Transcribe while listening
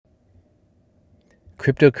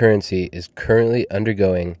Cryptocurrency is currently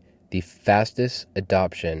undergoing the fastest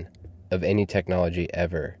adoption of any technology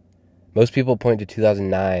ever. Most people point to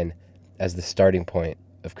 2009 as the starting point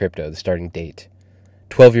of crypto, the starting date.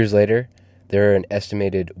 12 years later, there are an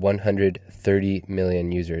estimated 130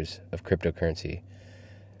 million users of cryptocurrency.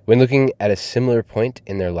 When looking at a similar point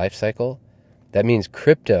in their life cycle, that means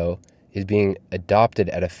crypto is being adopted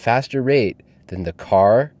at a faster rate than the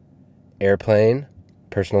car, airplane,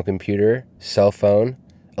 personal computer, cell phone,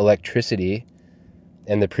 electricity,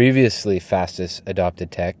 and the previously fastest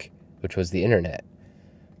adopted tech, which was the internet.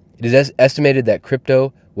 It is estimated that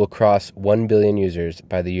crypto will cross 1 billion users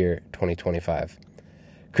by the year 2025.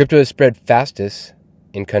 Crypto is spread fastest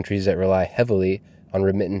in countries that rely heavily on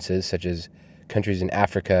remittances, such as countries in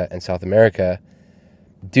Africa and South America,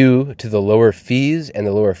 due to the lower fees and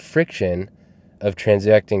the lower friction of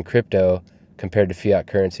transacting crypto compared to fiat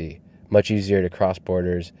currency. Much easier to cross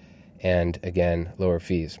borders and, again, lower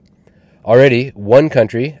fees. Already, one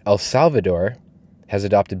country, El Salvador, has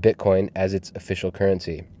adopted Bitcoin as its official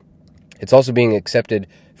currency. It's also being accepted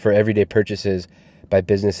for everyday purchases by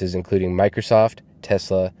businesses including Microsoft,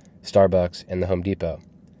 Tesla, Starbucks, and the Home Depot.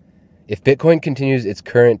 If Bitcoin continues its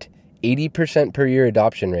current 80% per year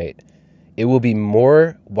adoption rate, it will be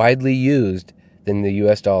more widely used than the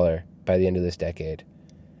US dollar by the end of this decade.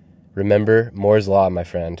 Remember Moore's Law, my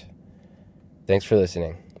friend. Thanks for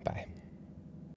listening.